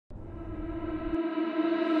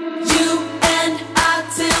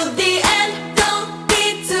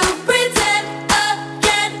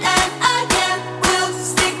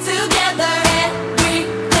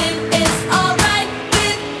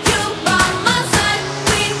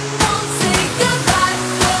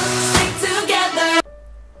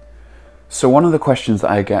So one of the questions that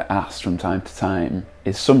I get asked from time to time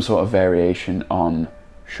is some sort of variation on,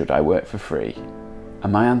 should I work for free?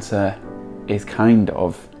 And my answer is kind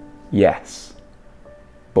of yes,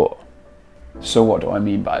 but so what do I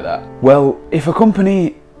mean by that? Well, if a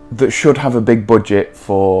company that should have a big budget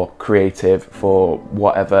for creative, for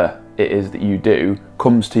whatever it is that you do,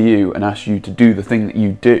 comes to you and asks you to do the thing that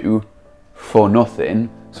you do for nothing.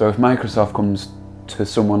 So if Microsoft comes to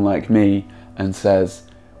someone like me and says,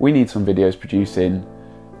 we need some videos producing,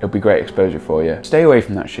 it'll be great exposure for you. Stay away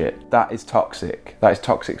from that shit. That is toxic. That is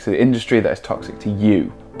toxic to the industry, that is toxic to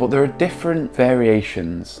you. But there are different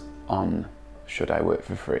variations on should I work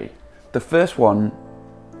for free. The first one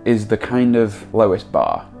is the kind of lowest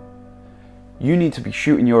bar. You need to be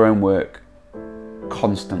shooting your own work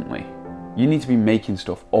constantly. You need to be making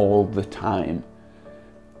stuff all the time.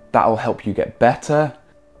 That'll help you get better.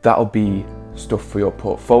 That'll be stuff for your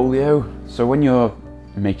portfolio. So when you're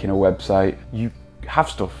making a website, you have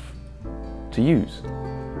stuff to use.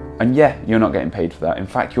 And yeah, you're not getting paid for that. In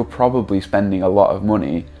fact, you're probably spending a lot of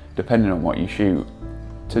money, depending on what you shoot,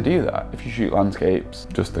 to do that. If you shoot landscapes,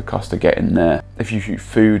 just the cost of getting there. If you shoot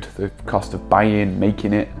food, the cost of buying,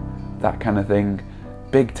 making it, that kind of thing.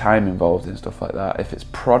 Big time involved in stuff like that. If it's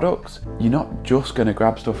products, you're not just gonna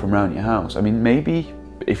grab stuff from around your house. I mean, maybe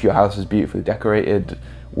if your house is beautifully decorated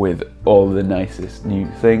with all the nicest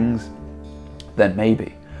new things, then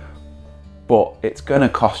maybe. But it's gonna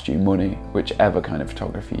cost you money, whichever kind of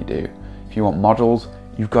photography you do. If you want models,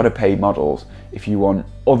 you've got to pay models. If you want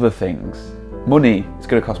other things, money, it's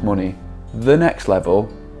gonna cost money. The next level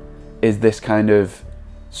is this kind of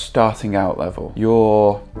starting out level.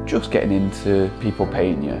 You're just getting into people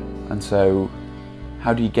paying you. And so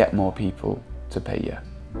how do you get more people to pay you?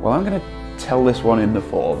 Well, I'm gonna tell this one in the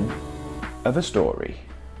form of a story.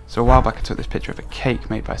 So a while back I took this picture of a cake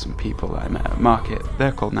made by some people that I met at a market.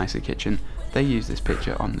 They're called Nicely Kitchen. They used this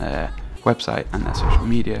picture on their website and their social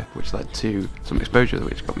media, which led to some exposure,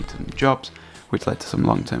 which got me to some jobs, which led to some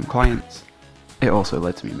long-term clients. It also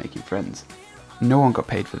led to me making friends. No one got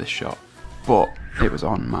paid for this shot, but it was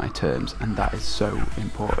on my terms, and that is so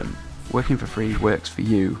important. Working for free works for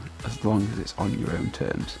you as long as it's on your own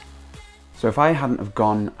terms. So if I hadn't have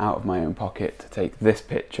gone out of my own pocket to take this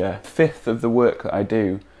picture, a fifth of the work that I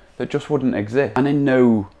do, that just wouldn't exist. And I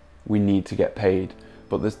know we need to get paid,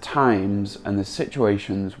 but there's times and there's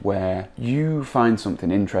situations where you find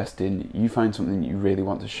something interesting, you find something you really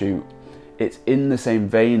want to shoot. It's in the same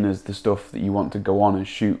vein as the stuff that you want to go on and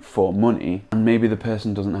shoot for money, and maybe the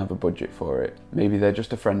person doesn't have a budget for it. Maybe they're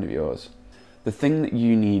just a friend of yours. The thing that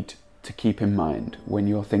you need to keep in mind when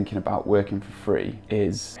you're thinking about working for free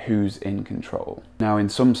is who's in control. Now, in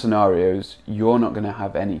some scenarios, you're not going to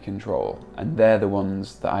have any control, and they're the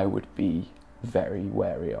ones that I would be very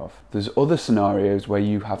wary of. There's other scenarios where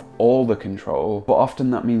you have all the control, but often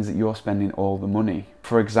that means that you're spending all the money.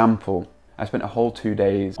 For example, I spent a whole 2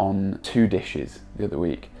 days on 2 dishes the other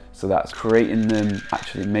week. So that's creating them,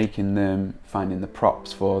 actually making them, finding the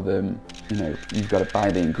props for them. You know, you've got to buy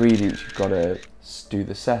the ingredients, you've got to do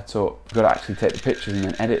the setup, you've got to actually take the pictures and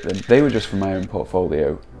then edit them. They were just for my own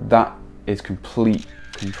portfolio. That is complete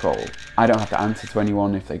control. I don't have to answer to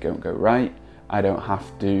anyone if they don't go right. I don't have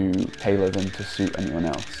to tailor them to suit anyone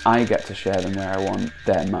else. I get to share them where I want,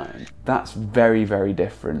 they're mine. That's very, very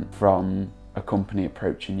different from a company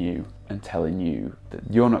approaching you and telling you that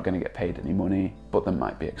you're not going to get paid any money, but there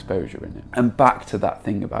might be exposure in it. And back to that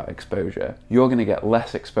thing about exposure, you're going to get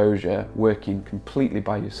less exposure working completely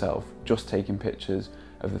by yourself, just taking pictures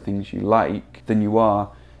of the things you like, than you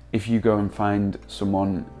are if you go and find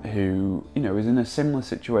someone who, you know, is in a similar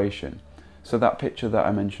situation. So that picture that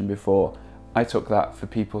I mentioned before, I took that for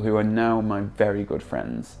people who are now my very good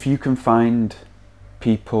friends. If you can find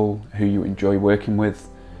people who you enjoy working with,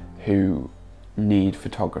 who need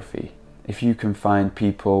photography, if you can find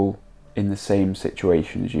people in the same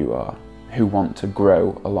situation as you are, who want to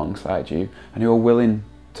grow alongside you and who are willing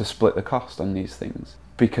to split the cost on these things,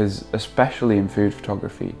 because especially in food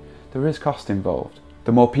photography, there is cost involved.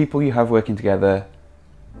 The more people you have working together,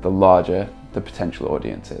 the larger the potential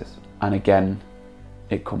audience is. And again,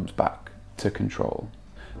 it comes back to control.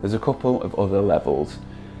 There's a couple of other levels.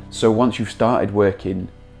 So once you've started working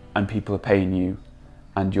and people are paying you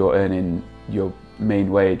and you're earning your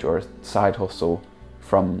main wage or a side hustle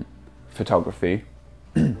from photography,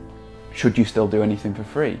 should you still do anything for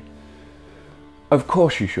free? Of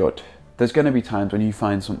course you should. There's going to be times when you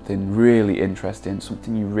find something really interesting,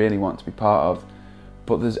 something you really want to be part of,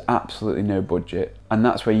 but there's absolutely no budget, and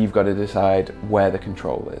that's where you've got to decide where the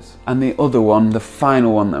control is. And the other one, the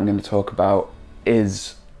final one that I'm going to talk about,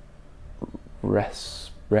 is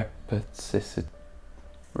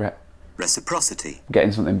Reciprocity.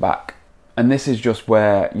 Getting something back. And this is just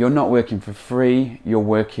where you're not working for free, you're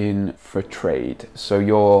working for trade. So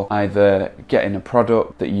you're either getting a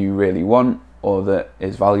product that you really want or that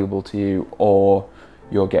is valuable to you, or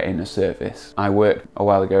you're getting a service. I worked a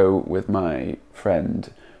while ago with my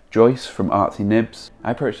friend Joyce from Artsy Nibs.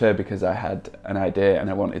 I approached her because I had an idea and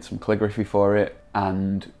I wanted some calligraphy for it,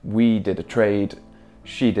 and we did a trade.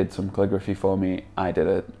 She did some calligraphy for me, I did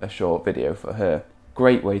a short video for her.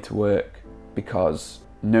 Great way to work because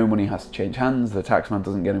no money has to change hands, the taxman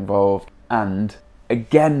doesn't get involved, and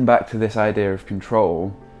again back to this idea of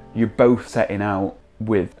control, you're both setting out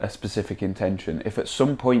with a specific intention. If at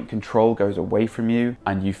some point control goes away from you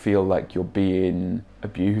and you feel like you're being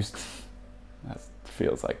abused, that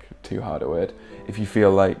feels like too hard a word. If you feel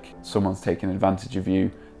like someone's taking advantage of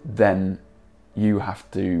you, then you have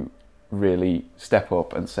to really step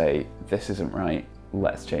up and say, this isn't right,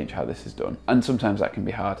 let's change how this is done. And sometimes that can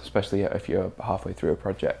be hard, especially if you're halfway through a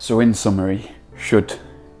project. So in summary, should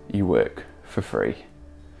you work for free?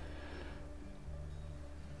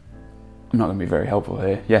 I'm not going to be very helpful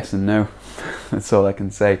here. Yes and no. That's all I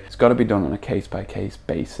can say. It's got to be done on a case-by-case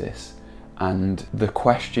basis. And the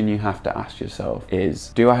question you have to ask yourself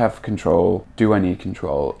is, do I have control? Do I need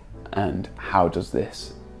control? And how does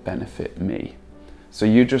this benefit me? So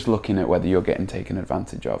you're just looking at whether you're getting taken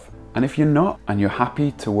advantage of. And if you're not, and you're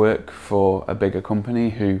happy to work for a bigger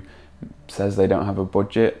company who says they don't have a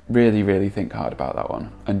budget, really, really think hard about that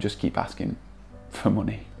one and just keep asking for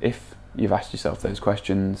money. If you've asked yourself those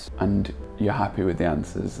questions and you're happy with the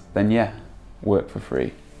answers, then yeah, work for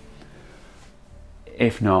free.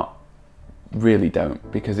 If not, really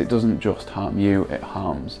don't, because it doesn't just harm you, it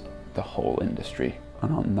harms the whole industry.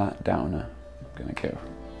 And on that downer, I'm gonna go.